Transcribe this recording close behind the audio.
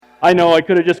I know I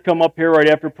could have just come up here right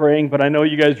after praying, but I know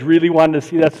you guys really wanted to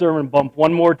see that sermon bump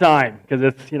one more time because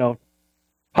it's,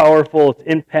 powerful, it's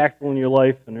impactful in your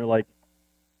life, and you're like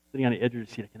sitting on the edge of your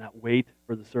seat. I cannot wait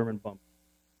for the sermon bump.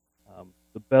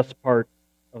 The best part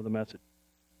of the message.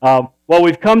 Well,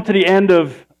 we've come to the end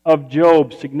of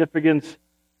Job's significance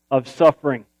of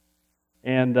suffering.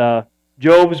 And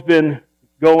Job's been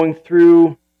going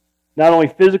through not only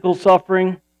physical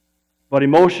suffering, but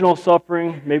emotional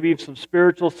suffering, maybe some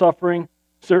spiritual suffering,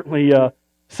 certainly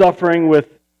suffering with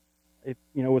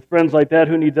friends like that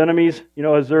who needs enemies,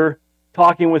 as they're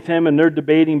talking with him and they're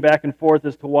debating back and forth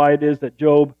as to why it is that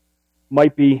Job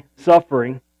might be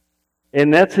suffering.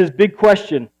 And that's his big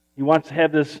question. He wants to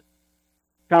have this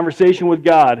conversation with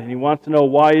God, and he wants to know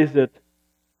why is it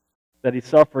that he's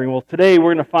suffering. Well, today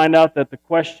we're going to find out that the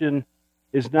question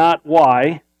is not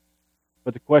why,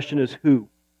 but the question is who.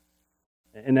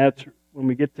 And that's when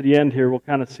we get to the end here, we'll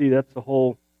kind of see that's the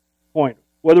whole point.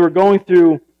 Whether we're going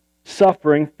through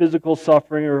suffering, physical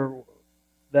suffering, or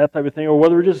that type of thing, or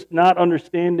whether we're just not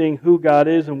understanding who God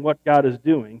is and what God is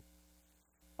doing,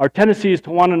 our tendency is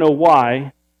to want to know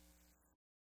why,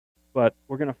 but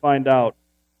we're going to find out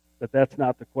that that's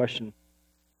not the question.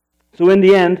 So in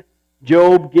the end,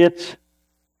 Job gets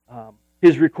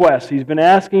his request. He's been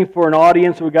asking for an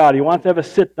audience with God. He wants to have a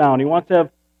sit-down. He wants to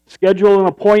schedule an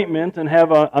appointment and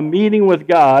have a meeting with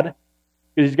God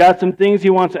because he's got some things he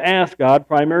wants to ask God,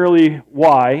 primarily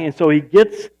why. And so he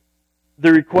gets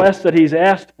the request that he's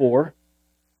asked for,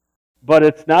 but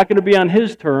it's not going to be on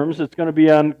his terms. It's going to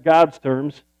be on God's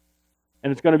terms,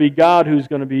 and it's going to be God who's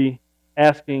going to be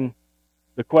asking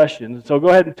the questions. So go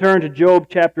ahead and turn to Job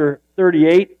chapter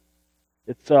 38.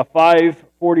 It's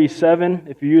 547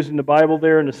 if you're using the Bible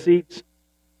there in the seats.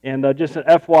 And just an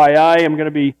FYI, I'm going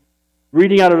to be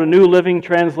reading out of the New Living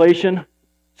Translation.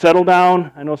 Settle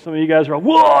down. I know some of you guys are like,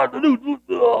 whoa,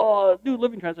 the New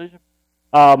Living Translation.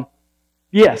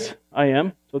 Yes, I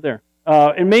am. So there.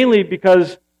 And mainly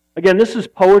because, again, this is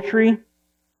poetry.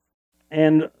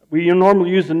 And we normally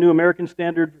use the New American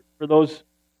Standard for those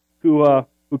who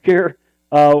care.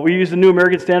 We use the New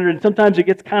American Standard, and sometimes it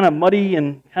gets kind of muddy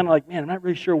and kind of like, man, I'm not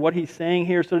really sure what he's saying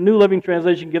here. So the New Living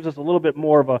Translation gives us a little bit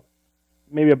more of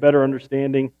maybe a better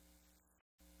understanding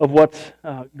of what's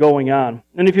going on.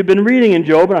 And if you've been reading in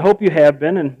Job, and I hope you have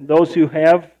been, and those who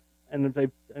have, and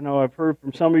I know I've heard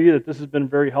from some of you that this has been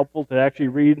very helpful to actually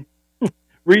read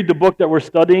the book that we're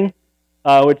studying,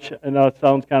 which I know it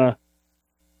sounds kind of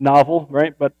novel,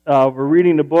 right? But we're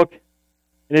reading the book,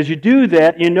 and as you do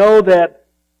that, you know that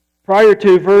prior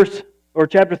to verse or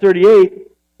chapter 38,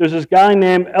 there's this guy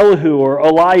named Elihu or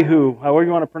Elihu, however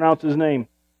you want to pronounce his name.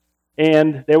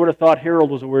 And they would have thought Harald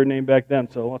was a weird name back then,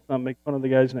 so let's not make fun of the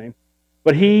guy's name.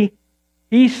 But he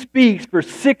speaks for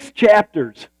 6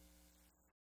 chapters.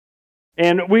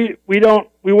 And we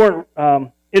weren't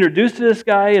introduced to this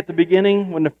guy at the beginning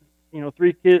when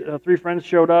the three friends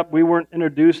showed up. We weren't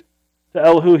introduced to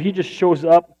Elihu. He just shows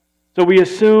up. So we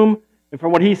assume, and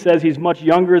from what he says, he's much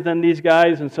younger than these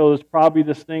guys, and so there's probably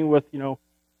this thing with, the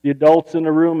adults in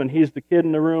the room, and he's the kid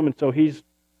in the room, and so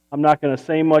I'm not going to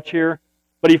say much here.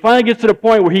 But he finally gets to the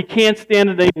point where he can't stand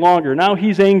it any longer. Now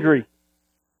he's angry.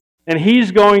 And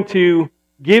he's going to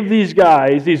give these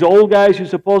guys, these old guys who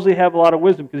supposedly have a lot of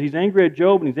wisdom, because he's angry at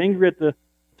Job and he's angry at the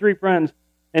 3 friends.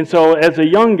 And so as a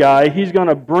young guy, he's going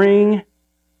to bring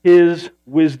his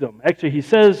wisdom. Actually, he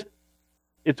says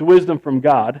it's wisdom from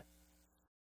God.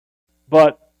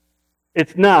 But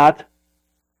it's not.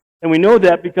 And we know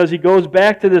that because he goes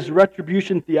back to this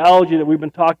retribution theology that we've been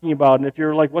talking about. And if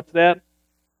you're like, what's that?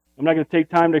 I'm not going to take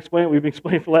time to explain it. We've been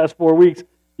explaining for the last 4 weeks.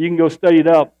 You can go study it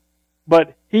up.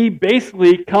 But he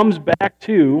basically comes back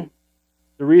to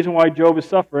the reason why Job is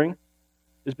suffering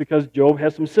is because Job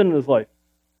has some sin in his life.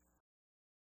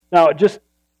 Now, just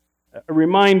a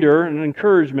reminder and an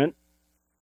encouragement.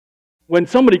 When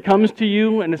somebody comes to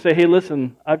you and they say, hey,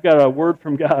 listen, I've got a word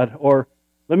from God, or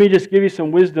let me just give you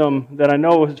some wisdom that I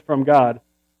know is from God,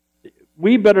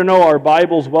 we better know our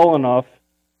Bibles well enough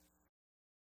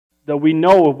that we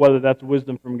know whether that's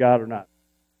wisdom from God or not.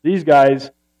 These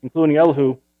guys, including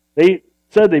Elihu, they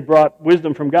said they brought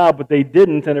wisdom from God, but they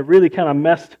didn't, and it really kind of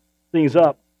messed things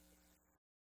up.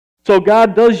 So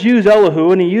God does use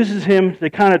Elihu, and he uses him to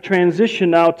kind of transition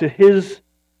now to his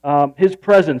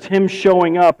presence, him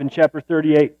showing up in chapter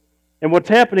 38. And what's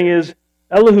happening is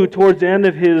Elihu, towards the end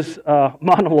of his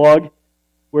monologue,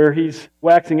 where he's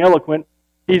waxing eloquent,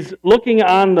 he's looking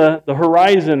on the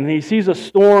horizon, and he sees a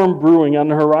storm brewing on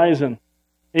the horizon.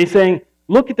 And he's saying,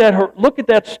 look at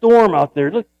that storm out there.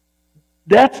 Look,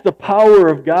 that's the power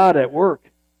of God at work.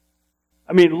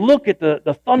 I mean, look at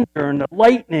the thunder and the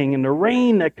lightning and the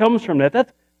rain that comes from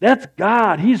that. That's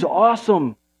God. He's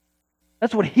awesome.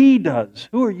 That's what He does.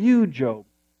 Who are you, Job?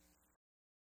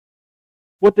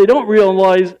 What they don't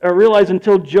realize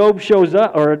until Job shows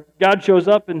up, or God shows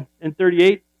up in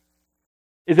 38,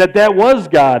 is that was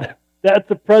God. That's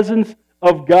the presence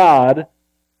of God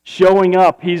showing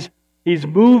up. He's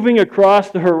moving across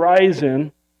the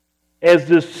horizon as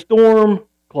this storm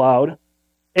cloud,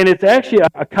 and it's actually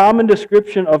a common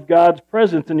description of God's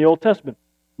presence in the Old Testament.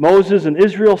 Moses and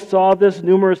Israel saw this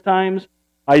numerous times.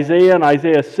 Isaiah in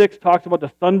Isaiah 6 talks about the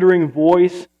thundering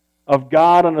voice of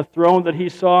God on the throne that he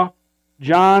saw.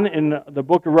 John in the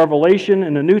book of Revelation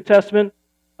in the New Testament,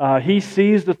 he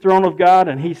sees the throne of God,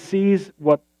 and he sees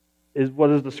what is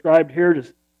described here,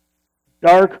 just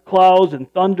dark clouds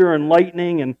and thunder and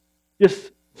lightning and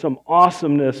just some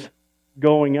awesomeness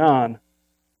going on.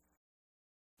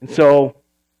 And so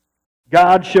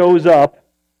God shows up,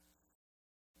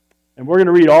 and we're going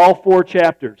to read all 4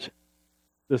 chapters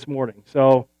this morning.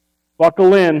 So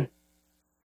buckle in.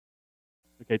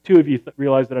 Okay, 2 of you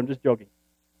realize that I'm just joking.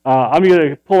 I'm going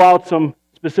to pull out some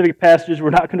specific passages.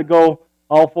 We're not going to go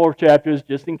all 4 chapters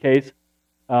just in case.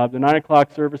 The 9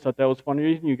 o'clock service, thought that was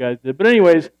funnier than you guys did. But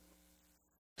anyways,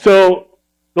 so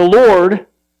the Lord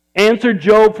answered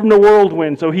Job from the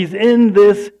whirlwind. So he's in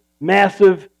this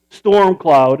massive storm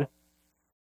cloud.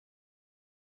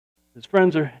 His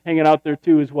friends are hanging out there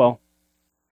too as well.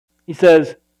 He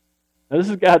says, now this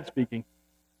is God speaking,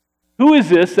 "Who is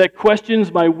this that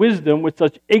questions my wisdom with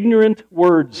such ignorant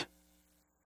words?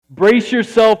 Brace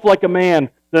yourself like a man."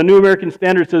 The New American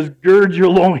Standard says, "Gird your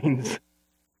loins."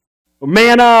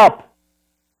 Man up.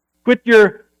 Quit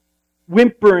your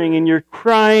whimpering and your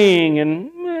crying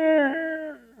and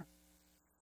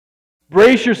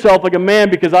brace yourself like a man,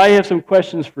 because I have some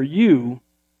questions for you,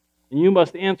 and you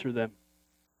must answer them.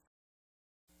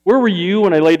 Where were you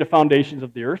when I laid the foundations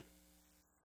of the earth?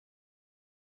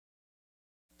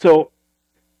 So,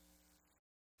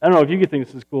 I don't know if you think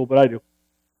this is cool, but I do.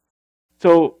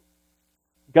 So,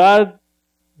 God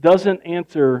doesn't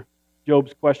answer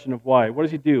Job's question of why. What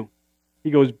does He do?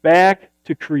 He goes back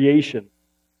to creation.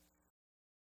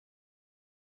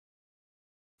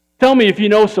 Tell me if you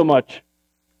know so much.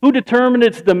 Who determined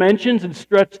its dimensions and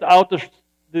stretched out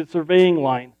the surveying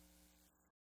line?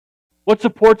 What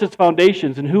supports its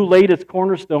foundations, and who laid its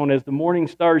cornerstone as the morning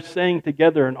stars sang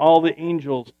together and all the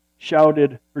angels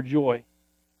shouted for joy?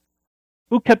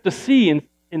 Who kept the sea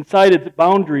inside its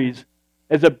boundaries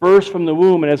as it burst from the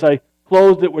womb, and as I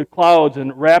closed it with clouds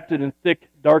and wrapped it in thick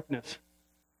darkness?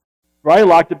 For I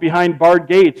locked it behind barred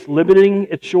gates, limiting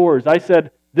its shores. I said,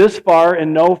 "This far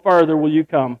and no farther will you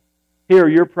come. Here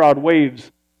your proud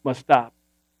waves must stop."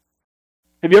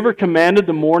 Have you ever commanded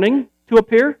the morning to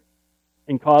appear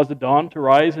and caused the dawn to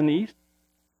rise in the east?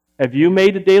 Have you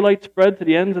made the daylight spread to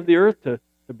the ends of the earth to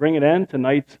bring an end to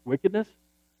night's wickedness?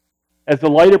 As the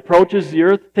light approaches, the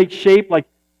earth takes shape like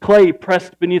clay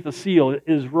pressed beneath a seal. It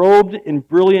is robed in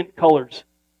brilliant colors.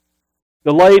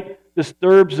 The light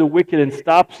disturbs the wicked and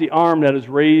stops the arm that is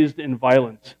raised in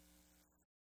violence.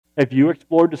 Have you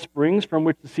explored the springs from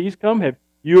which the seas come? Have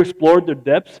you explored their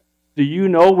depths? Do you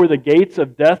know where the gates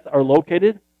of death are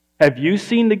located? Have you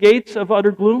seen the gates of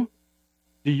utter gloom?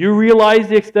 Do you realize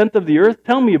the extent of the earth?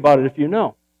 Tell me about it if you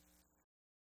know.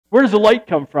 Where does the light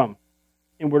come from?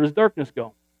 And where does darkness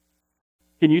go?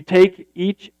 Can you take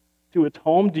each to its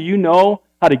home? Do you know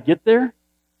how to get there?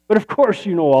 But of course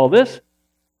you know all this,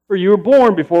 for you were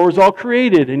born before it was all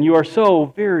created, and you are so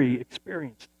very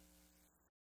experienced.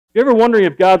 If you're ever wondering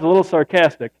if God's a little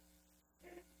sarcastic,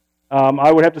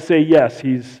 I would have to say yes,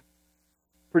 He's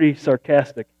pretty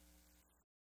sarcastic.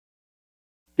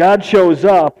 God shows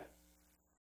up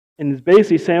and is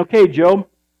basically saying, "Okay, Job,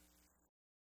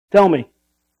 tell me,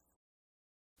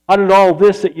 how did all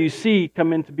this that you see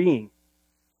come into being?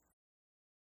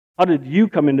 How did you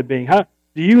come into being?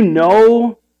 Do you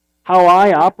know how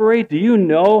I operate? Do you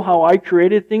know how I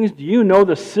created things? Do you know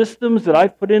the systems that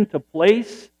I've put into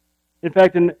place?" In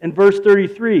fact, in verse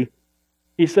 33,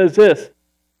 he says this,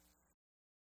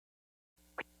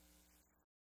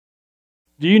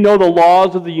 "Do you know the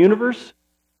laws of the universe?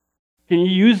 Can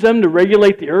you use them to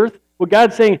regulate the earth?" Well,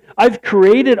 God's saying, I've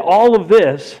created all of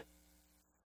this.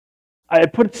 I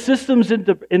put systems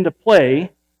into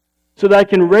play so that I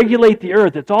can regulate the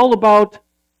earth. It's all about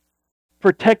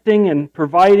protecting and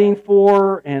providing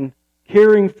for and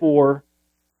caring for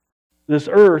this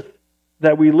earth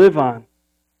that we live on.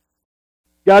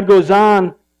 God goes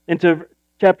on into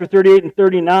chapter 38 and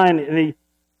 39, and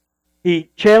he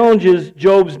challenges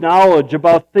Job's knowledge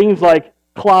about things like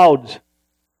clouds,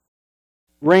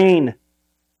 rain,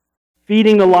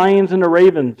 feeding the lions and the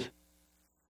ravens,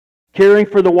 caring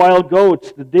for the wild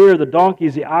goats, the deer, the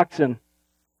donkeys, the oxen.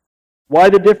 Why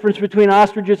the difference between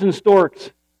ostriches and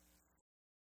storks?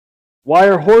 Why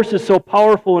are horses so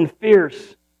powerful and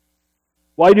fierce?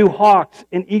 Why do hawks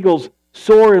and eagles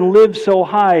soar and live so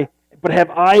high, but have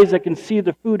eyes that can see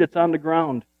the food that's on the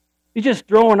ground? He's just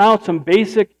throwing out some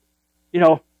basic,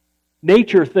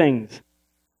 nature things.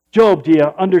 Job, do you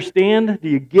understand? Do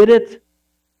you get it?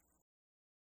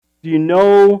 Do you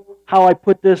know how I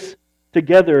put this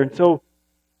together? And so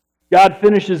God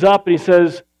finishes up and he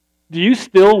says, do you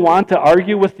still want to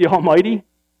argue with the Almighty?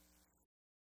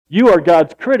 You are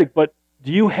God's critic, but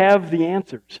do you have the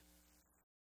answers?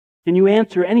 Can you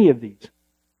answer any of these?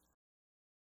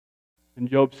 And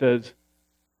Job says,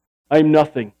 I'm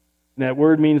nothing. And that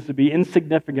word means to be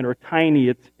insignificant or tiny.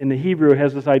 It's, in the Hebrew, it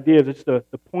has this idea of it's the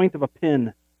point of a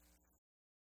pin.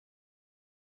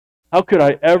 How could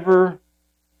I ever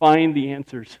find the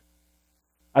answers?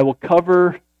 I will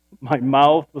cover my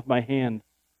mouth with my hand.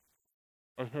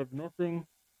 I have nothing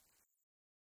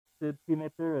said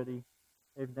prematurely.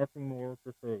 I have nothing more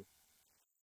to say.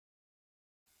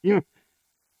 You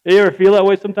ever feel that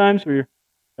way sometimes where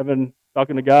you're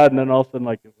talking to God and then all of a sudden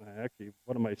actually,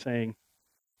 what am I saying?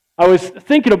 I was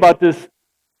thinking about this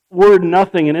word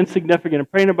nothing and insignificant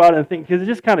and praying about it and thinking, because it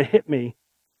just kind of hit me.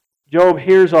 Job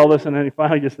hears all this and then he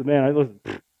finally gets the man.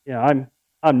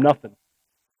 I'm nothing.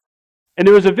 And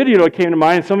there was a video that came to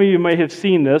mind. Some of you may have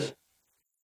seen this.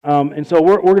 And so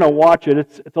we're going to watch it.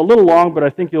 It's a little long, but I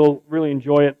think you'll really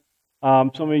enjoy it.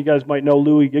 Some of you guys might know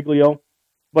Louis Giglio.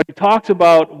 But he talks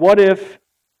about what if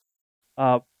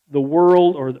the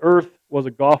world or the earth was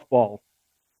a golf ball.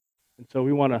 And so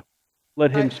we want to let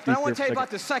him speak. I want to tell you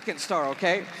about the second star,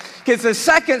 okay? Because the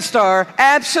second star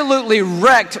absolutely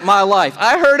wrecked my life.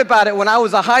 I heard about it when I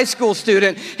was a high school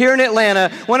student here in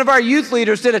Atlanta. One of our youth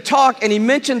leaders did a talk, and he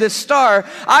mentioned this star.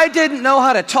 I didn't know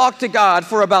how to talk to God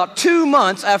for about 2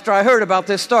 months after I heard about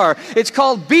this star. It's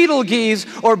called Betelgeuse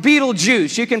or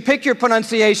Betelgeuse. You can pick your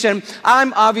pronunciation.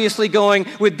 I'm obviously going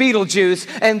with Betelgeuse,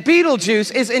 and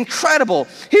Betelgeuse is incredible.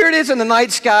 Here it is in the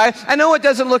night sky. I know it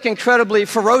doesn't look incredibly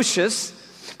ferocious,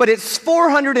 but it's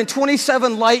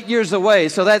 427 light years away.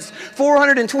 So that's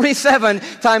 427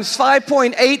 times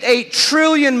 5.88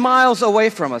 trillion miles away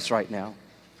from us right now.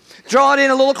 Draw it in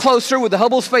a little closer with the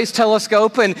Hubble Space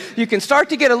Telescope, and you can start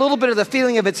to get a little bit of the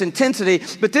feeling of its intensity.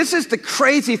 But this is the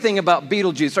crazy thing about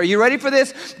Betelgeuse. Are you ready for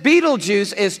this?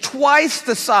 Betelgeuse is twice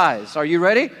the size. Are you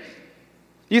ready?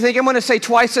 You think I'm going to say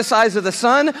twice the size of the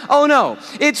sun? Oh no,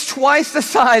 it's twice the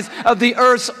size of the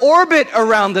Earth's orbit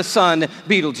around the sun,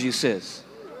 Betelgeuse is.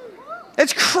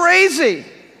 It's crazy.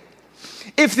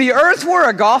 If the earth were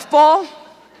a golf ball,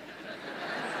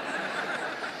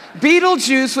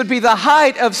 Betelgeuse would be the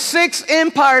height of 6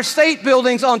 Empire State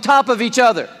Buildings on top of each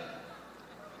other.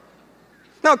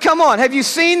 Now, come on, have you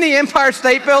seen the Empire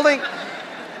State Building?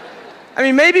 I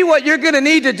mean, maybe what you're going to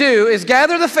need to do is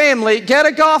gather the family, get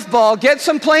a golf ball, get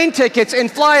some plane tickets, and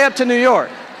fly up to New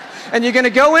York. And you're going to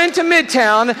go into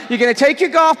Midtown, you're going to take your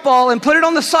golf ball and put it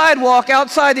on the sidewalk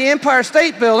outside the Empire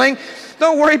State Building.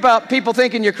 Don't worry about people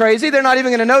thinking you're crazy. They're not even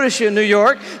going to notice you in New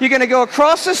York. You're going to go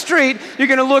across the street. You're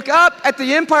going to look up at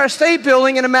the Empire State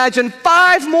Building and imagine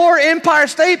 5 more Empire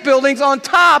State Buildings on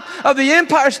top of the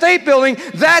Empire State Building.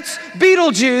 That's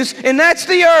Betelgeuse, and that's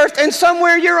the Earth, and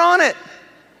somewhere you're on it.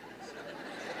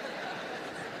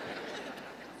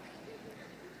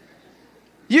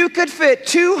 You could fit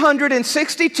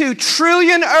 262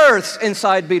 trillion Earths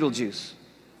inside Betelgeuse.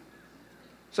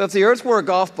 So if the Earth were a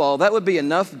golf ball, that would be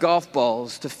enough golf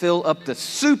balls to fill up the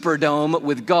Superdome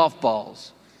with golf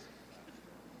balls.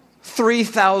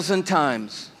 3,000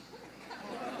 times.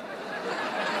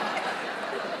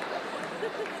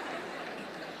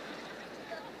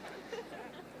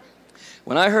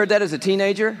 When I heard that as a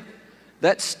teenager,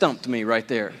 that stumped me right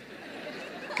there.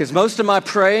 Because most of my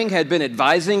praying had been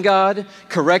advising God,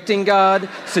 correcting God,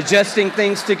 suggesting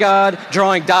things to God,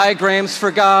 drawing diagrams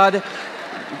for God,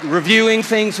 reviewing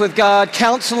things with God,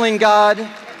 counseling God.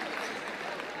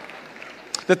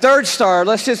 The third star,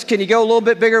 can you go a little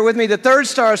bit bigger with me? The third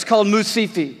star is called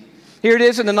Musifi. Here it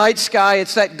is in the night sky.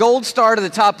 It's that gold star to the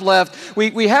top left.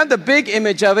 We have the big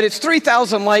image of it. It's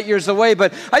 3,000 light years away,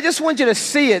 but I just want you to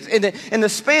see it in the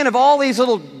span of all these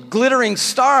little glittering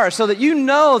stars so that you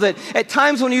know that at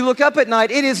times when you look up at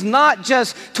night, it is not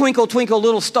just twinkle, twinkle,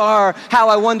 little star, how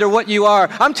I wonder what you are.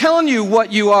 I'm telling you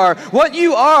what you are. What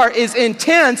you are is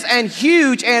intense and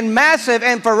huge and massive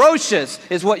and ferocious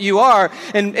is what you are.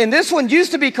 And this one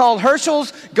used to be called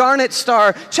Herschel's Garnet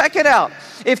Star. Check it out.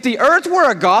 If the earth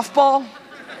were a golf ball,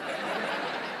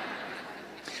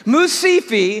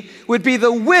 Musifi would be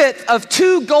the width of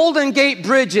 2 Golden Gate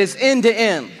bridges end to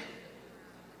end.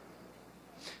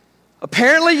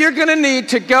 Apparently, you're going to need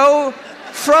to go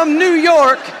from New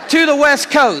York to the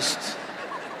West Coast.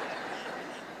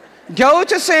 Go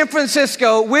to San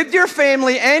Francisco with your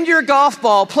family and your golf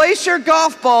ball. Place your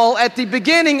golf ball at the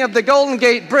beginning of the Golden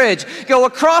Gate Bridge. Go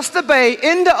across the bay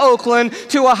into Oakland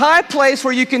to a high place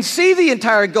where you can see the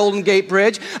entire Golden Gate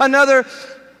Bridge. Another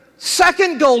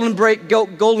second Golden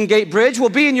Gate Bridge will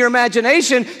be in your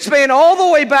imagination, span all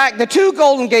the way back the two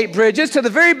Golden Gate Bridges to the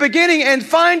very beginning, and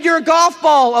find your golf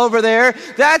ball over there.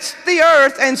 That's the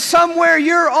Earth, and somewhere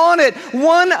you're on it,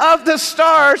 one of the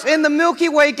stars in the Milky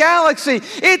Way galaxy.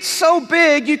 It's so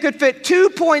big you could fit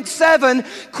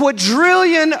 2.7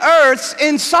 quadrillion Earths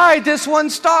inside this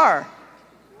one star.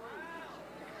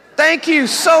 Thank you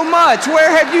so much.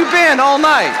 Where have you been all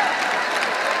night?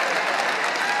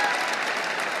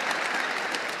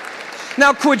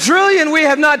 Now, quadrillion we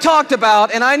have not talked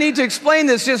about, and I need to explain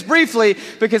this just briefly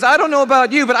because I don't know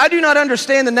about you, but I do not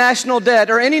understand the national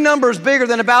debt or any numbers bigger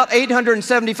than about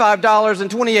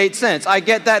 $875.28. I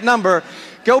get that number.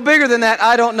 Go bigger than that,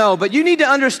 I don't know. But you need to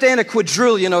understand a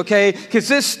quadrillion, okay? Because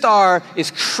this star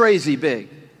is crazy big.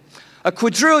 A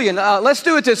quadrillion, let's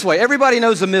do it this way. Everybody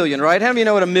knows a million, right? How many of you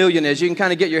know what a million is? You can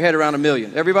kind of get your head around a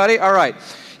million. Everybody? All right.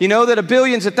 You know that a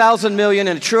billion's 1,000 million,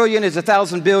 and a trillion is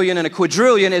 1,000 billion, and a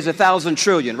quadrillion is 1,000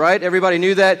 trillion, right? Everybody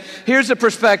knew that? Here's the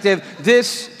perspective.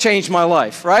 This changed my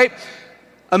life, right?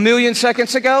 A million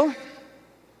seconds ago,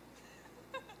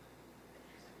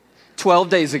 12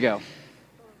 days ago.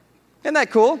 Isn't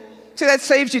that cool? See, that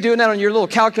saves you doing that on your little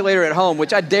calculator at home,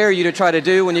 which I dare you to try to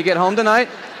do when you get home tonight.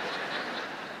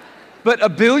 But a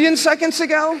billion seconds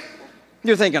ago?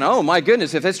 You're thinking, oh my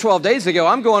goodness, if it's 12 days ago,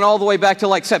 I'm going all the way back to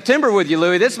like September with you,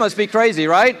 Louis. This must be crazy,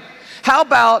 right? How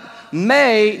about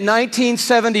May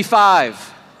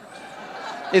 1975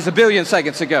 is a billion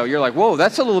seconds ago? You're like, whoa,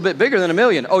 that's a little bit bigger than a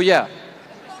million. Oh yeah.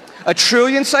 A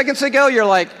trillion seconds ago, you're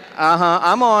like,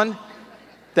 I'm on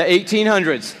the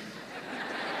 1800s.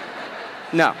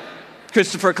 No.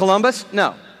 Christopher Columbus?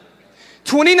 No.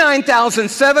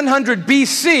 29,700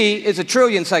 BC is a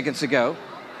trillion seconds ago.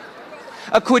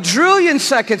 A quadrillion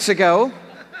seconds ago,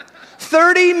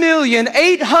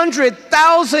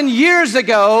 30,800,000 years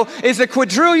ago is a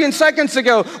quadrillion seconds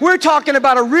ago. We're talking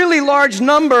about a really large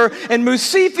number, and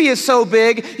Musifi is so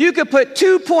big, you could put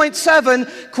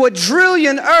 2.7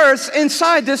 quadrillion Earths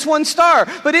inside this one star.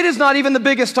 But it is not even the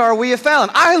biggest star we have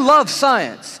found. I love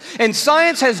science. And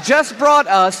science has just brought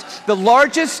us the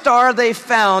largest star they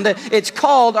found. It's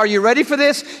called, are you ready for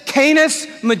this? Canis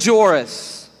Majoris.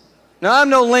 Now,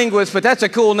 I'm no linguist, but that's a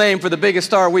cool name for the biggest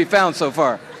star we've found so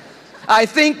far. I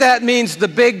think that means the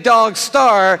big dog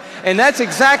star, and that's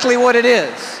exactly what it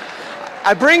is.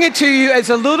 I bring it to you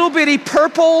as a little bitty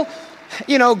purple,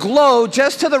 glow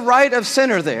just to the right of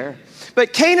center there.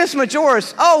 But Canis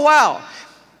Majoris, oh wow.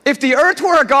 If the Earth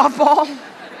were a golf ball,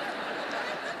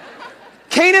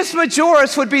 Canis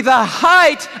Majoris would be the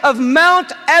height of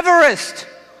Mount Everest.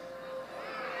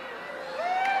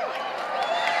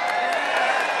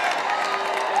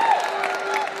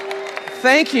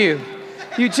 Thank you.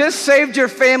 You just saved your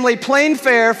family plane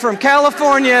fare from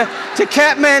California to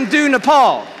Kathmandu,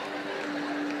 Nepal.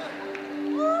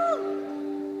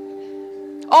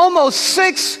 Almost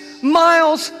 6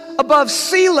 miles above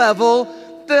sea level,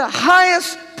 the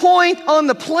highest point on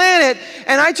the planet,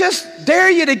 and I just dare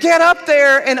you to get up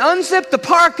there and unzip the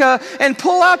parka and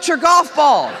pull out your golf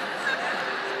ball.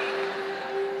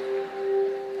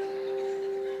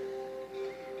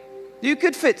 You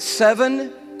could fit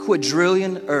 7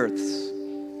 quadrillion Earths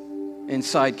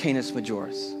inside Canis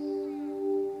Majoris.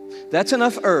 That's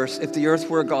enough Earths, if the Earth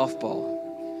were a golf ball,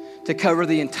 to cover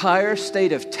the entire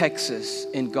state of Texas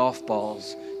in golf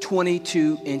balls,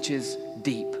 22 inches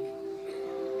deep.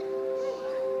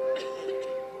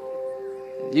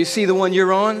 You see the one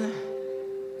you're on?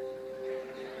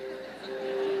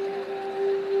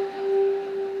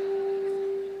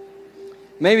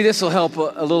 Maybe this will help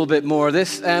a little bit more.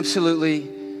 This absolutely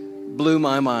blew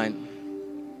my mind.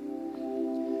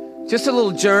 Just a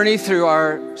little journey through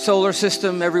our solar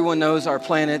system. Everyone knows our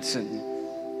planets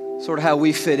and sort of how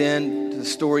we fit in to the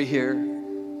story here.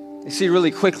 You see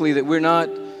really quickly that we're not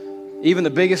even the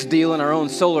biggest deal in our own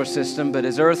solar system, but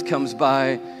as Earth comes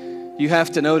by, you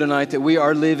have to know tonight that we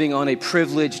are living on a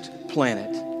privileged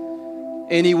planet.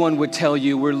 Anyone would tell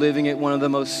you we're living at one of the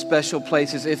most special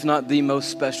places, if not the most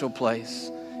special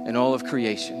place in all of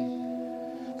creation.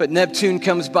 But Neptune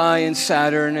comes by and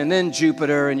Saturn and then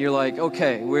Jupiter, and you're like,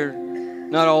 okay, we're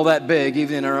not all that big,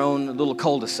 even in our own little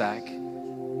cul-de-sac.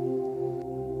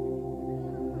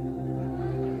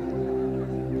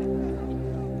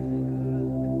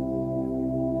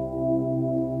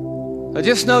 I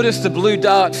just noticed the blue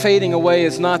dot fading away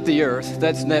is not the Earth.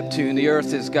 That's Neptune. The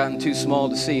Earth has gotten too small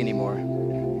to see anymore.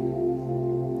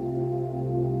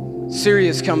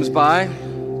 Sirius comes by.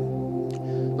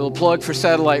 Little plug for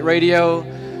satellite radio.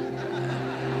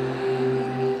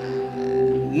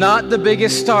 Not the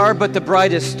biggest star, but the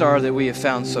brightest star that we have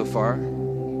found so far.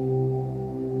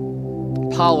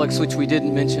 Pollux, which we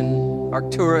didn't mention.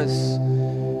 Arcturus.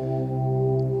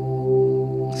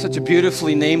 Such a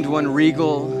beautifully named one,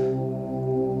 Regal.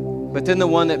 But then the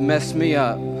one that messed me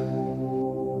up.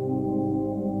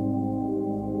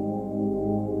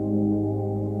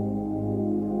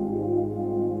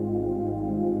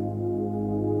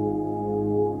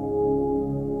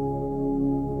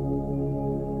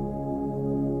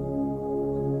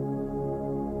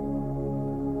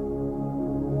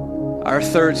 Our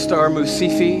third star,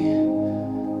 Musifi.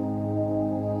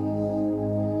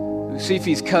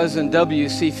 Musifi's cousin, W.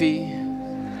 Cephei.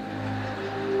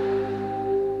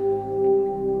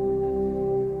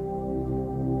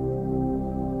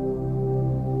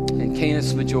 And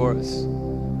Canis Majoris.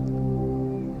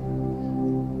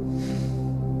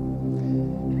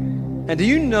 And do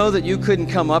you know that you couldn't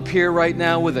come up here right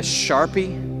now with a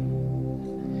Sharpie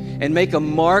and make a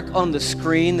mark on the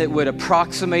screen that would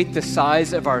approximate the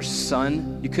size of our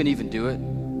sun? You couldn't even do it.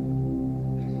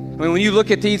 I mean, when you look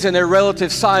at these in their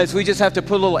relative size, we just have to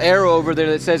put a little arrow over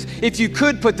there that says, if you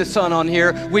could put the sun on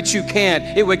here, which you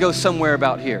can't, it would go somewhere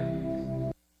about here.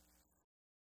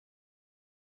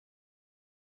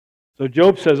 So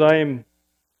Job says, I am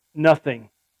nothing.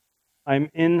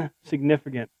 I'm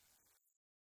insignificant.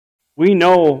 We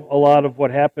know a lot of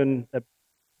what happened that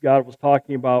God was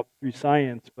talking about through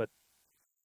science, but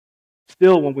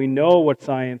still, when we know what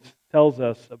science tells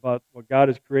us about what God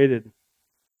has created,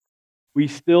 we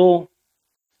still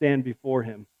stand before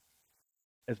Him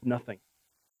as nothing.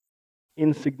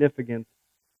 Insignificant,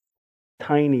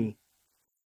 tiny.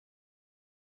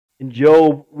 And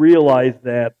Job realized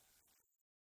that,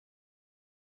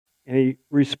 and he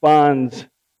responds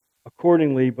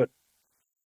accordingly, but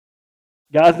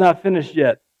God's not finished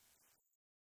yet.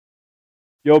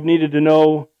 Job needed to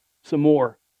know some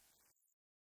more.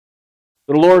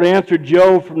 The Lord answered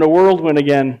Job from the whirlwind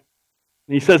again.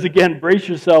 And he says again, brace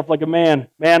yourself like a man.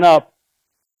 Man up.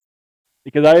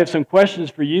 Because I have some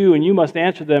questions for you, and you must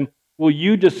answer them. Will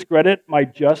you discredit my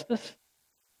justice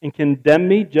and condemn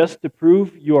me just to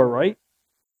prove you are right?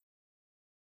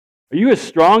 Are you as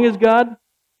strong as God?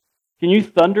 Can you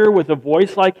thunder with a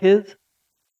voice like His?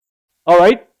 All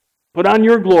right, put on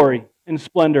your glory and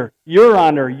splendor, your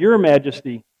honor, your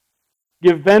majesty.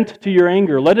 Give vent to your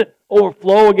anger. Let it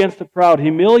overflow against the proud.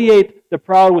 Humiliate the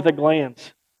proud with a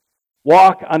glance.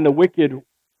 Walk on the wicked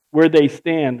where they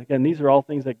stand. Again, these are all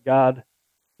things that God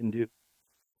can do.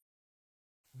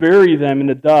 Bury them in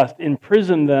the dust.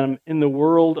 Imprison them in the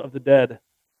world of the dead.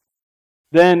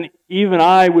 Then even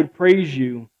I would praise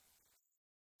you,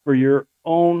 for your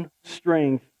own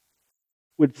strength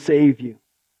would save you.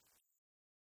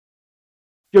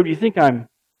 Job, you think I'm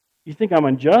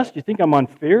unjust? You think I'm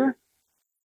unfair?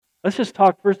 Let's just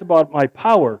talk first about my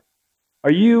power.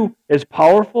 Are you as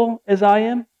powerful as I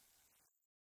am?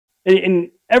 And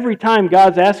every time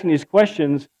God's asking these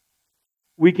questions,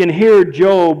 we can hear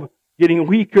Job getting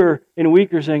weaker and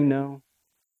weaker, saying, no,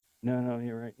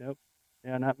 you're right. Nope.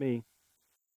 Yeah, not me.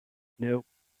 Nope.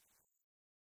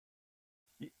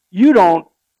 You're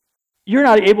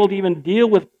not able to even deal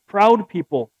with proud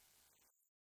people.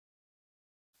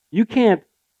 You can't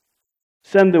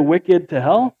send the wicked to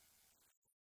hell.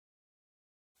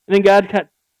 And then God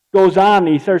goes on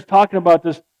and He starts talking about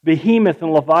this behemoth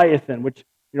and Leviathan, which,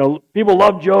 people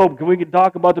love Job. We can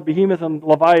talk about the behemoth and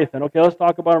Leviathan. Okay, let's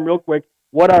talk about them real quick.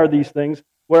 What are these things?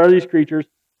 What are these creatures?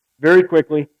 Very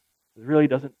quickly. It really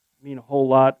doesn't mean a whole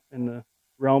lot in the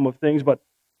realm of things, but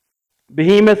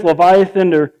behemoth,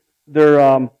 Leviathan,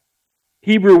 they're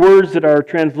Hebrew words that are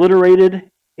transliterated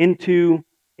into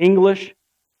English.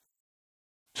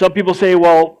 Some people say,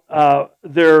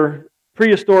 they're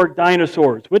prehistoric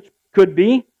dinosaurs, which could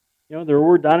be. There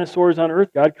were dinosaurs on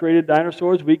Earth. God created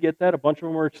dinosaurs. We get that. A bunch of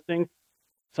them were extinct.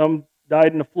 Some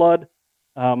died in a flood.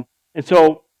 And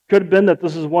so could have been that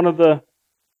this is one of the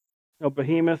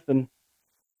behemoth and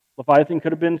Leviathan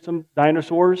could have been some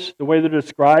dinosaurs. The way they're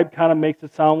described kind of makes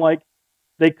it sound like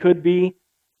they could be.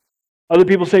 Other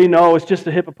people say, no, it's just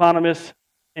a hippopotamus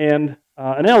and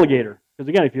an alligator. Because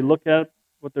again, if you look at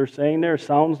what they're saying there, it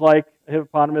sounds like a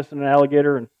hippopotamus and an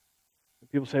alligator. And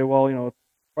people say,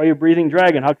 probably a breathing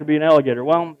dragon. How could it be an alligator?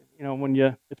 Well,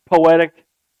 it's poetic,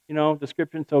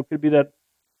 description. So it could be that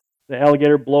the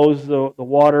alligator blows the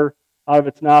water out of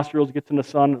its nostrils, gets in the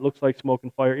sun, it looks like smoke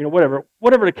and fire.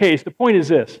 Whatever the case. The point is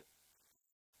this: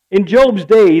 In Job's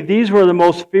day, these were the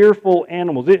most fearful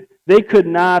animals. They could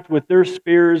not, with their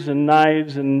spears and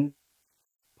knives and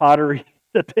pottery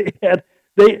that they had,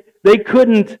 they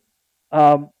couldn't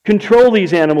control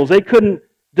these animals. They couldn't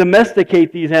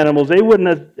domesticate these animals. They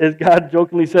wouldn't, as God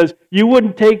jokingly says, you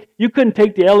couldn't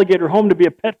take the alligator home to be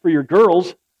a pet for your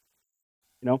girls.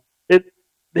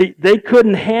 They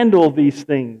couldn't handle these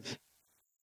things.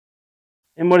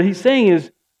 And what he's saying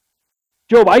is,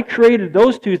 Job, I created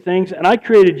those two things, and I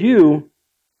created you.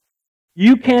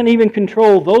 You can't even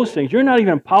control those things. You're not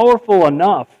even powerful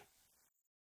enough.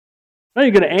 I'm not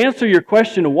even going to answer your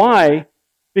question why,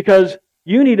 because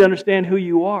you need to understand who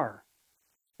you are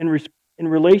in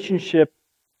relationship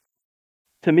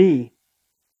to me.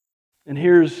 And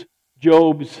here's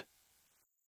Job's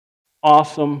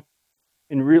awesome,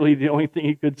 and really the only thing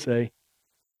he could say.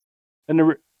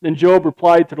 And then Job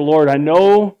replied to the Lord, I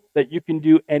know that you can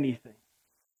do anything,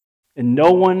 and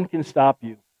no one can stop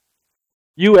you.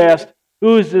 You asked,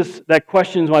 who is this that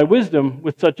questions my wisdom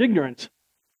with such ignorance?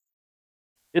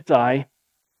 It's I.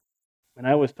 When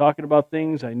I was talking about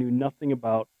things I knew nothing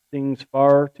about, things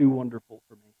far too wonderful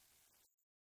for me.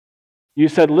 You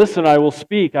said, listen, I will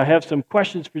speak. I have some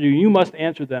questions for you. You must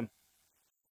answer them.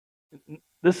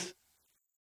 This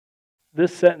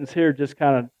sentence here just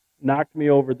kind of knocked me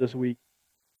over this week.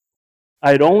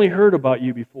 I had only heard about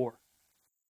you before,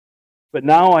 but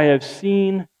now I have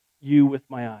seen you with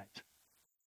my eyes.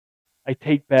 I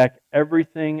take back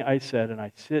everything I said, and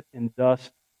I sit in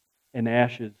dust and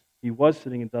ashes. He was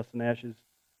sitting in dust and ashes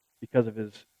because of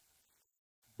his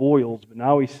boils, but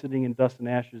now he's sitting in dust and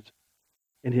ashes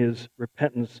in his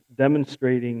repentance,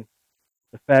 demonstrating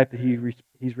the fact that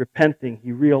he's repenting.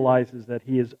 He realizes that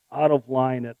he is out of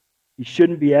line, that he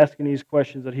shouldn't be asking these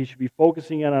questions, that he should be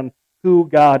focusing in on who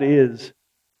God is.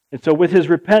 And so with his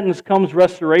repentance comes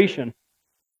restoration.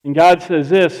 And God says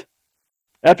this,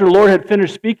 after the Lord had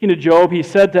finished speaking to Job, he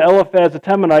said to Eliphaz the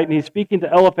Temanite, and he's speaking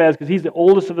to Eliphaz because he's the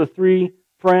oldest of the three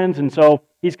friends, and so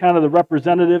he's kind of the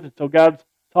representative. And so God's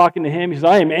talking to him. He says,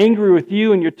 I am angry with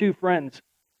you and your two friends,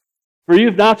 for you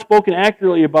have not spoken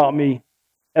accurately about me,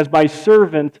 as my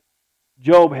servant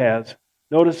Job has.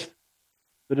 Notice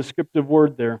the descriptive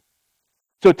word there.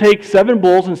 So take 7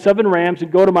 bulls and 7 rams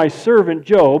and go to my servant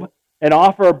Job and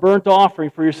offer a burnt offering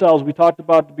for yourselves. We talked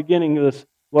about at the beginning of this,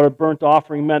 what a burnt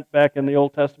offering meant back in the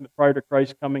Old Testament prior to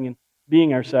Christ coming and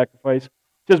being our sacrifice. It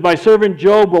says, my servant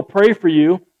Job will pray for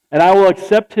you, and I will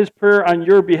accept his prayer on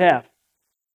your behalf.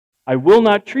 I will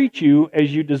not treat you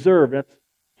as you deserve. That's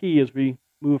key as we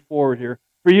move forward here.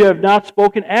 For you have not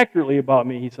spoken accurately about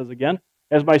me, he says again,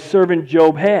 as my servant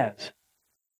Job has.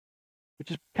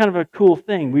 Which is kind of a cool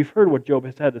thing. We've heard what Job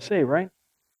has had to say, right?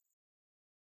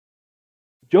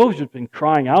 Job's just been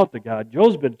crying out to God.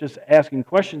 Job's been just asking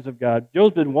questions of God.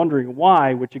 Job's been wondering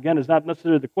why, which again is not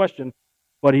necessarily the question,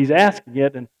 but he's asking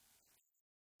it, and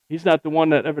he's not the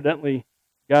one that evidently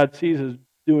God sees as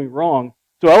doing wrong.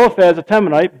 So Eliphaz the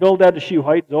Temanite, Bildad the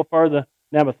Shuhite, Zophar the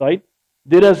Naamathite,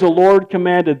 did as the Lord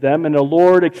commanded them, and the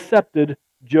Lord accepted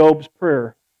Job's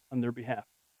prayer on their behalf.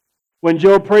 When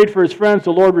Job prayed for his friends,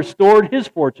 the Lord restored his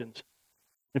fortunes.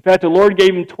 In fact, the Lord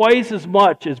gave him twice as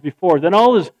much as before. Then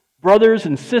all his brothers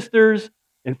and sisters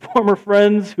and former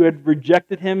friends who had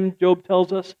rejected him, Job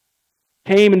tells us,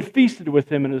 came and feasted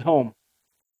with him in his home.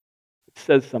 It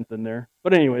says something there.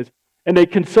 But anyways, and they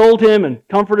consoled him and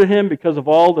comforted him because of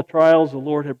all the trials the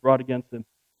Lord had brought against him.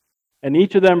 And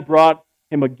each of them brought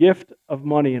him a gift of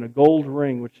money and a gold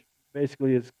ring, which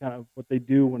basically is kind of what they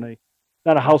do when they,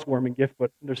 not a housewarming gift,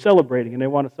 but they're celebrating, and they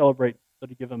want to celebrate, so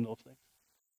to give them those things.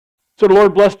 So the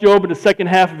Lord blessed Job in the second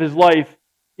half of his life,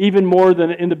 even more than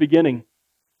in the beginning.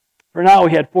 For now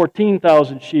he had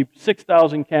 14,000 sheep,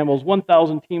 6,000 camels,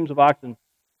 1,000 teams of oxen,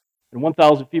 and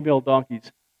 1,000 female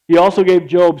donkeys. He also gave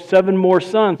Job 7 more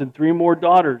sons and 3 more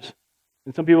daughters.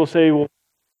 And some people say, well,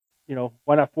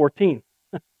 why not 14?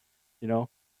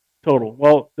 Total.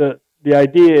 Well, the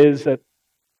idea is that,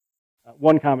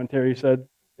 one commentary said,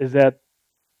 is that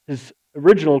his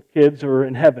original kids are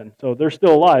in heaven. So they're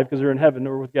still alive because they're in heaven,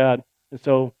 they're with God. And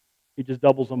so he just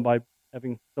doubles them by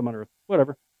having some on earth.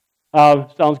 Whatever.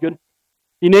 Sounds good.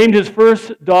 He named his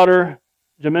first daughter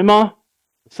Jemimah,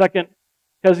 the second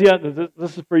Keziah.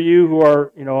 This is for you who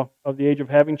are, of the age of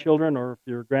having children, or if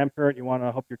you're a grandparent, you want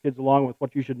to help your kids along with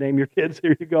what you should name your kids.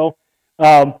 Here you go.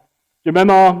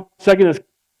 Jemimah, second is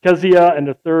Keziah, and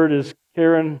the third is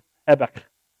Karen Hebek.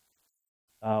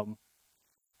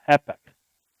 Hapek.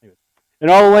 In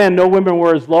all the land, no women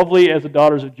were as lovely as the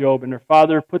daughters of Job, and their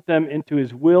father put them into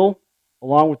his will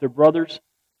along with their brothers.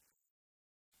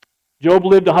 Job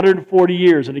lived 140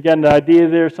 years. And again, the idea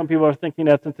there, some people are thinking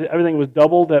that since everything was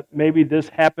doubled, that maybe this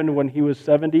happened when he was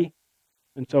 70.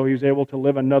 And so he was able to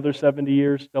live another 70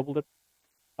 years, doubled it.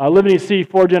 Living to see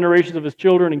 4 generations of his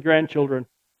children and grandchildren.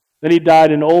 Then he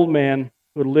died an old man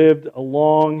who had lived a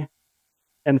long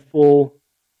and full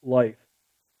life.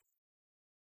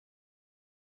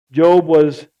 Job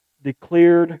was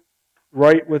declared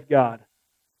right with God.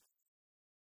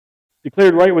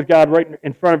 Declared right with God right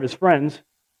in front of his friends.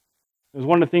 It was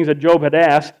one of the things that Job had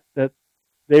asked, that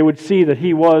they would see that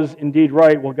he was indeed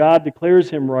right. Well, God declares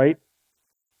him right.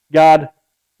 God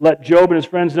let Job and his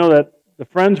friends know that the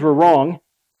friends were wrong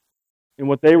in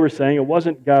what they were saying. It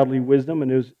wasn't godly wisdom,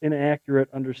 and it was inaccurate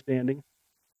understanding.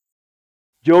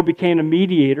 Job became a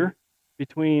mediator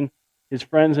between his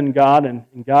friends and God and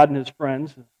his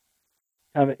friends.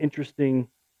 Kind of an interesting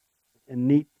and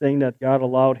neat thing that God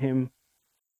allowed him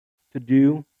to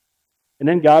do. And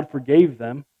then God forgave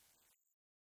them.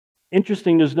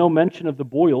 Interesting, there's no mention of the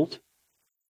boils,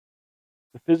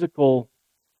 the physical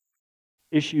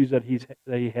issues that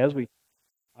he has. We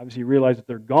obviously realize that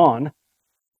they're gone.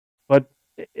 But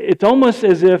it's almost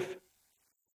as if,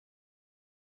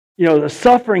 the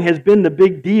suffering has been the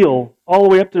big deal all the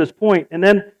way up to this point. And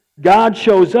then God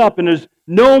shows up and there's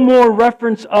no more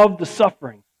reference of the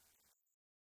suffering.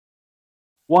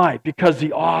 Why? Because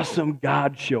the awesome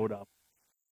God showed up.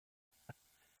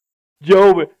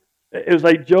 It was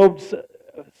like Job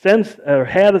sensed or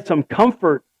had some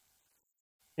comfort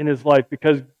in his life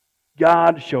because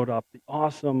God showed up, the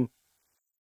awesome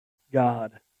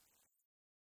God.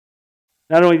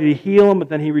 Not only did he heal him, but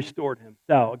then he restored him.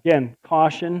 Now, again,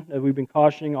 caution, as we've been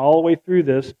cautioning all the way through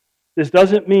this. This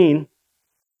doesn't mean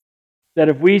that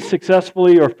if we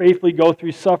successfully or faithfully go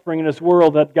through suffering in this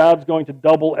world, that God's going to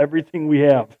double everything we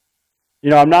have.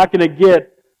 I'm not going to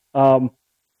get,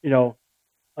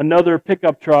 another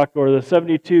pickup truck or the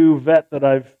 72 Vet that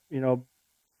I've,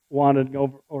 wanted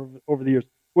over the years.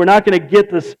 We're not going to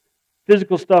get this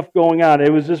physical stuff going on.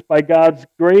 It was just by God's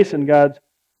grace and God's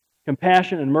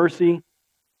compassion and mercy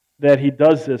that he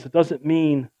does this. It doesn't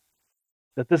mean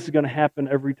that this is going to happen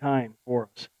every time for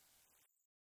us.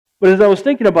 But as I was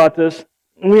thinking about this,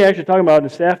 and we actually talking about it in a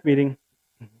staff meeting,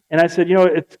 and I said,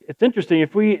 it's interesting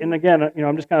if we, and again,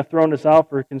 I'm just kind of throwing this out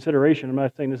for consideration. I'm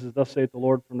not saying this is thus saith the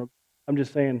Lord I'm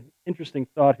just saying, interesting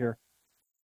thought here.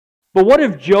 But what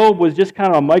if Job was just kind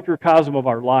of a microcosm of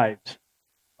our lives,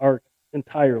 our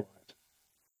entire lives?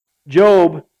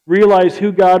 Job realized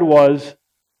who God was,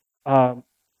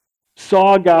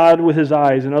 saw God with his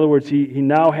eyes. In other words, he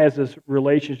now has this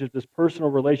relationship, this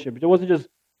personal relationship. It wasn't just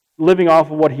living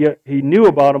off of what he knew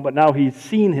about him, but now he's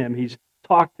seen him, he's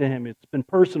talked to him, it's been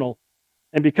personal.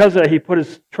 And because of that, he put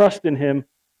his trust in him,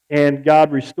 and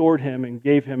God restored him and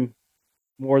gave him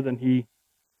more than he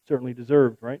certainly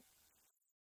deserved, right?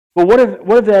 But what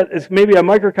if that is maybe a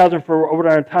microcosm for what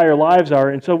our entire lives are?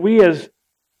 And so we as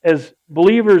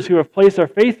believers who have placed our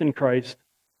faith in Christ,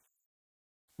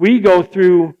 we go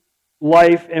through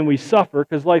life and we suffer,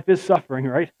 because life is suffering,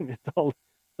 right? It's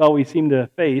all we seem to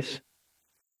face.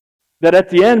 That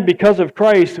at the end, because of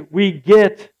Christ, we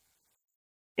get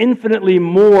infinitely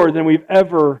more than we've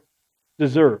ever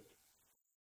deserved.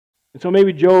 And so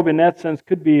maybe Job, in that sense,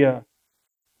 could be an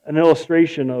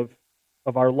illustration of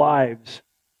our lives.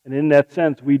 And in that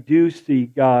sense, we do see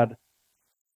God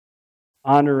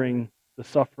honoring the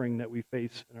suffering that we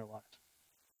face in our lives.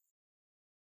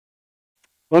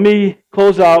 Let me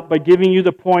close out by giving you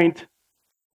the point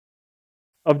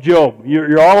of Job.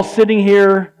 You're all sitting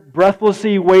here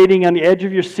breathlessly waiting on the edge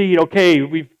of your seat. Okay,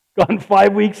 we've gone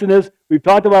 5 weeks in this. We've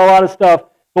talked about a lot of stuff.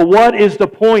 But what is the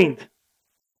point?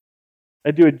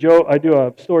 I do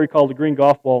a story called the Green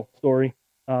Golf Ball story.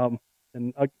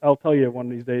 And I'll tell you one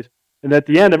of these days. And at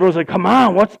the end, everyone's like, come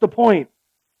on, what's the point?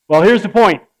 Well, here's the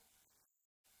point.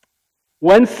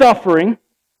 When suffering,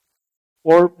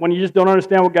 or when you just don't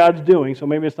understand what God's doing, so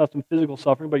maybe it's not some physical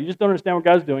suffering, but you just don't understand what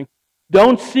God's doing,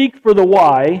 don't seek for the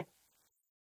why,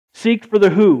 seek for the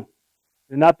who,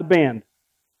 and not the band.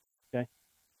 Okay?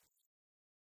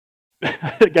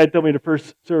 The guy told me in the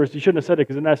first service, he shouldn't have said it,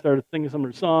 because then I started singing some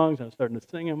of their songs, and I was starting to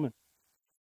sing them.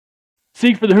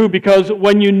 Seek for the who, because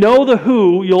when you know the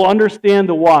who, you'll understand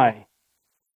the why.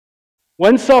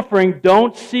 When suffering,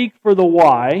 don't seek for the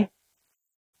why,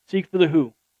 seek for the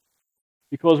who.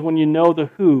 Because when you know the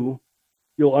who,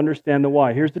 you'll understand the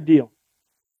why. Here's the deal.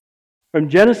 From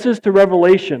Genesis to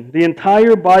Revelation, the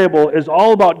entire Bible is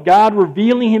all about God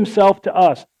revealing Himself to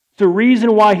us. It's the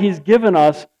reason why He's given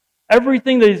us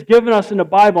everything that He's given us in the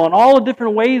Bible and all the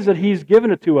different ways that He's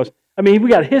given it to us. I mean, we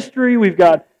got history, we've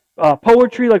got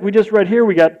poetry like we just read here.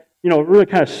 We got, really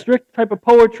kind of strict type of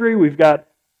poetry. We've got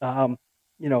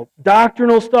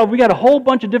doctrinal stuff. We got a whole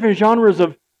bunch of different genres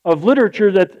of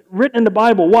literature that's written in the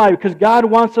Bible. Why? Because God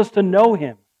wants us to know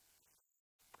Him.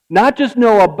 Not just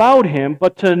know about Him,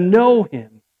 but to know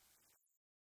Him.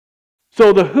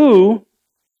 So the who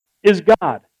is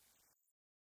God.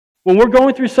 When we're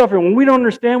going through suffering, when we don't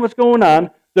understand what's going on,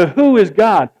 the who is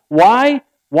God. Why?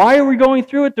 Why are we going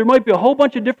through it? There might be a whole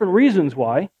bunch of different reasons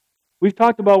why. We've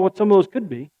talked about what some of those could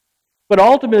be. But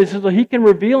ultimately, so He can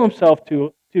reveal Himself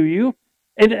to you,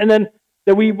 and then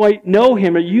that we might know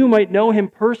Him, or you might know Him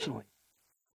personally.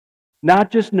 Not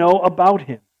just know about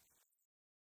Him.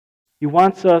 He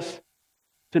wants us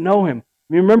to know Him.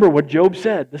 Remember what Job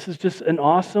said. This is just an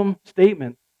awesome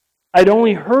statement. I'd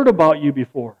only heard about you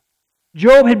before.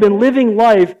 Job had been living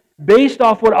life based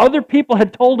off what other people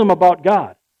had told him about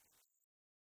God.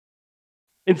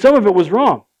 And some of it was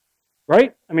wrong,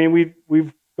 right? I mean,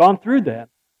 we've gone through that.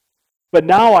 But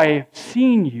now I have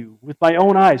seen you with my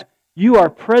own eyes. You are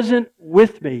present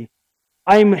with me.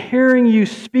 I'm hearing you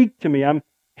speak to me. I'm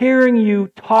hearing you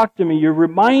talk to me. You're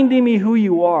reminding me who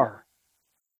you are.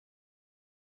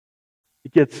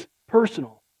 It gets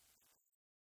personal.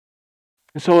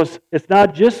 And so it's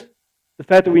not just the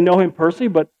fact that we know Him personally,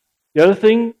 but the other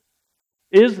thing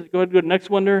is, go ahead, go to the next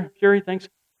one there, Sherry, thanks.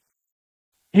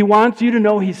 He wants you to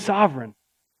know He's sovereign.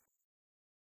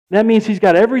 That means He's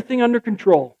got everything under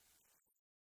control.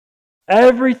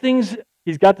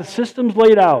 He's got the systems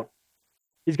laid out.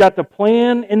 He's got the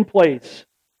plan in place.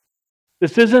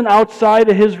 This isn't outside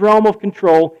of His realm of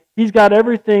control. He's got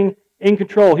everything in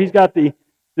control. He's got the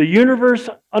universe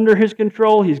under His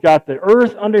control. He's got the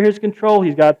earth under His control.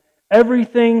 He's got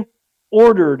everything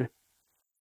ordered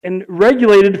and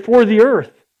regulated for the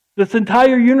earth. This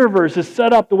entire universe is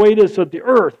set up the way it is so that the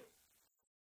earth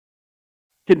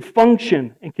can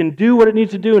function and can do what it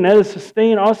needs to do, and that is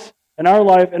sustain us and our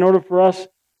life in order for us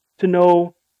to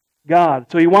know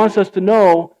God. So He wants us to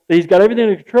know that He's got everything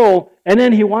under control, and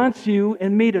then He wants you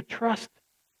and me to trust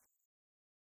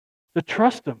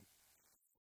Him.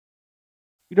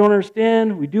 We don't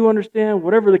understand, we do understand,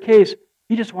 whatever the case,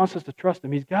 He just wants us to trust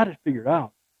Him. He's got it figured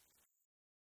out.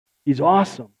 He's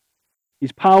awesome.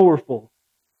 He's powerful.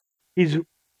 He's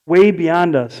way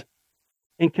beyond us.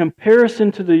 In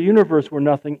comparison to the universe, we're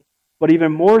nothing, but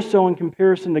even more so in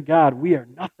comparison to God, we are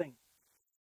nothing.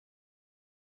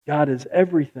 God is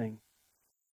everything.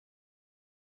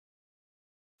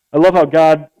 I love how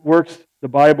God works the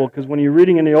Bible, because when you're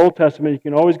reading in the Old Testament, you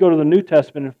can always go to the New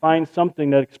Testament and find something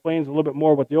that explains a little bit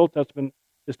more what the Old Testament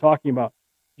is talking about.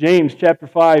 James chapter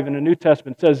 5 in the New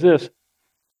Testament says this. It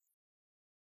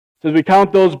says, we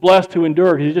count those blessed who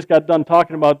endure, because he just got done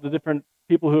talking about the different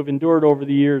people who have endured over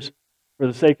the years for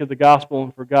the sake of the gospel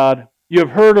and for God. You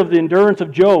have heard of the endurance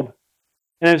of Job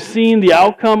and have seen the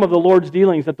outcome of the Lord's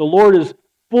dealings, that the Lord is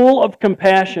full of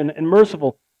compassion and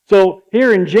merciful. So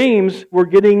here in James, we're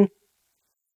getting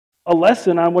a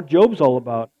lesson on what Job's all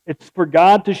about. It's for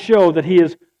God to show that He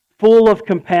is full of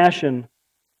compassion.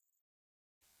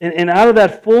 And out of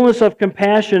that fullness of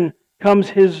compassion comes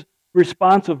His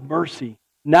response of mercy,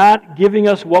 not giving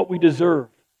us what we deserve.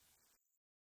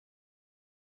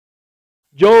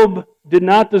 Job did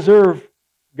not deserve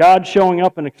God showing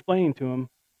up and explaining to him,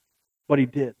 but he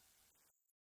did.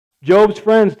 Job's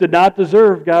friends did not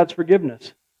deserve God's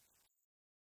forgiveness.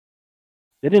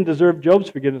 They didn't deserve Job's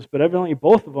forgiveness, but evidently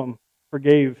both of them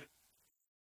forgave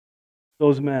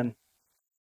those men.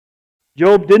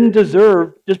 Job didn't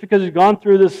deserve, just because he's gone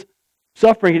through this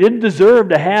suffering, he didn't deserve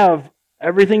to have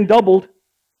everything doubled.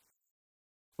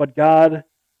 But God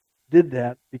did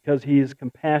that because He is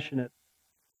compassionate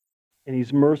and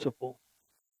He's merciful.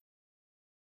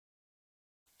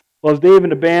 Well, as Dave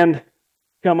and the band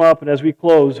come up, and as we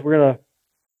close, we're going to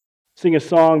sing a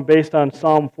song based on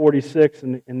Psalm 46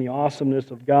 and the awesomeness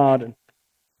of God.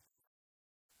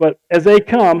 But as they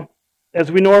come,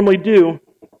 as we normally do,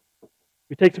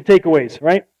 we take some takeaways,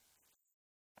 right?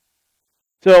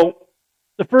 So,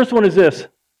 the first one is this.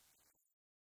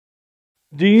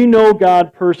 Do you know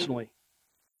God personally?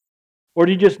 Or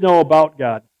do you just know about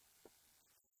God?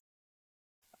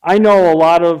 I know a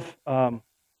lot of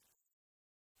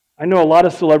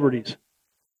celebrities.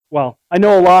 Well, I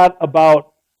know a lot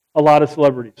about a lot of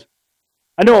celebrities.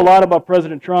 I know a lot about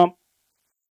President Trump,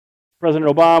 President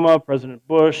Obama, President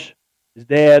Bush, his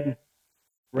dad,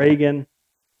 Reagan.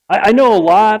 I know a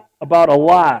lot about a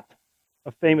lot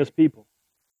of famous people.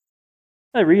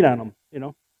 I read on them,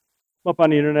 I'm up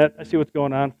on the internet. I see what's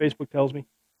going on. Facebook tells me.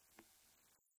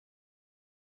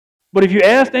 But if you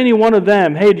asked any one of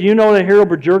them, hey, do you know the Harald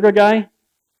guy?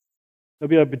 They'll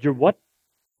be like, what?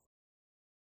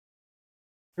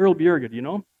 Harald, do you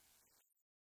know him?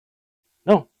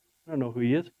 No. I don't know who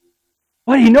he is.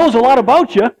 Well, he knows a lot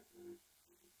about you.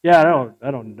 Yeah,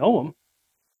 I don't know him.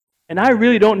 And I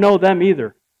really don't know them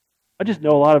either. I just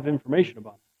know a lot of information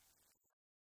about them.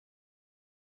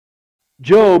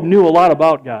 Job knew a lot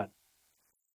about God.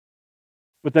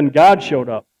 But then God showed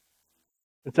up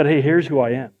and said, hey, here's who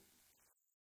I am.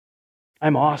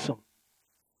 I'm awesome.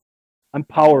 I'm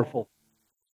powerful.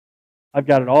 I've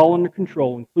got it all under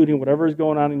control, including whatever is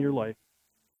going on in your life.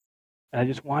 And I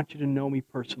just want you to know me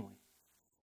personally.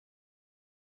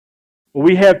 What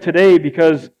we have today,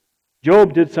 because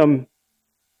Job did some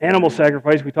animal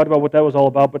sacrifice, we talked about what that was all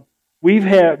about, but we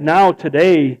have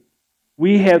the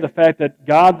fact that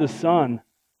God the Son,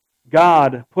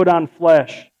 God put on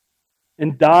flesh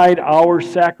and died our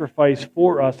sacrifice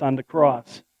for us on the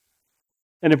cross.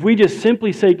 And if we just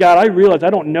simply say, God, I realize I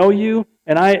don't know you,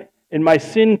 and my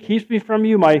sin keeps me from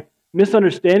you, my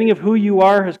misunderstanding of who you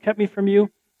are has kept me from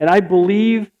you, and I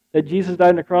believe that Jesus died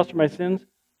on the cross for my sins,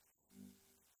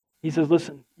 he says,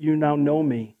 listen, you now know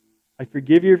me. I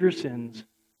forgive you of your sins.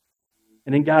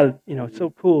 And then God, it's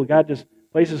so cool. God just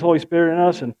places His Holy Spirit in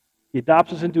us, and He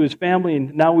adopts us into His family,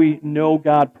 and now we know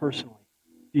God personally.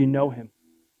 Do you know Him?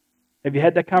 Have you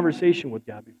had that conversation with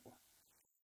God before?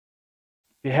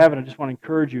 If you haven't, I just want to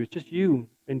encourage you. It's just you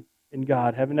and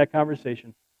God having that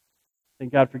conversation.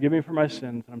 Saying, God, forgive me for my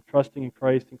sins, and I'm trusting in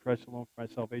Christ and Christ alone for my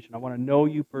salvation. I want to know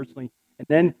you personally. And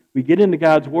then we get into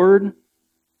God's Word,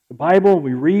 the Bible,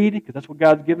 we read, because that's what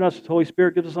God's given us. His Holy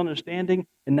Spirit gives us understanding.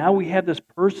 And now we have this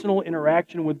personal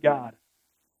interaction with God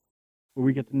where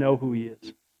we get to know who He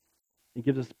is. He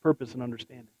gives us purpose and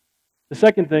understanding. The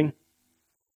second thing,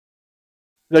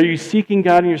 are you seeking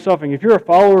God in your suffering? If you're a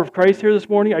follower of Christ here this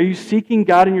morning, are you seeking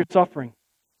God in your suffering?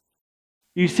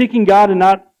 Are you seeking God and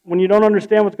not when you don't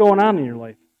understand what's going on in your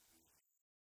life?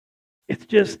 It's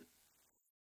just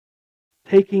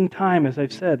taking time, as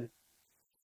I've said,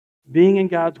 being in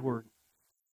God's Word,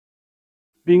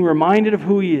 being reminded of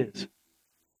who He is,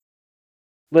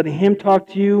 letting Him talk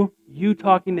to you, you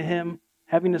talking to Him,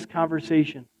 having this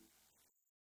conversation.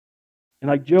 And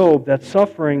like Job, that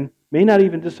suffering may not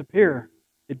even disappear.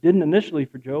 It didn't initially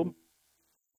for Job.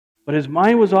 But his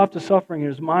mind was off to suffering, and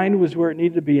his mind was where it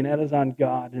needed to be, and that is on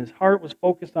God. And his heart was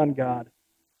focused on God.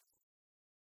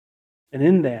 And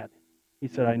in that, he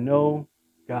said, I know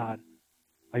God.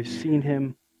 I've seen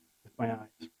Him with my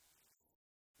eyes.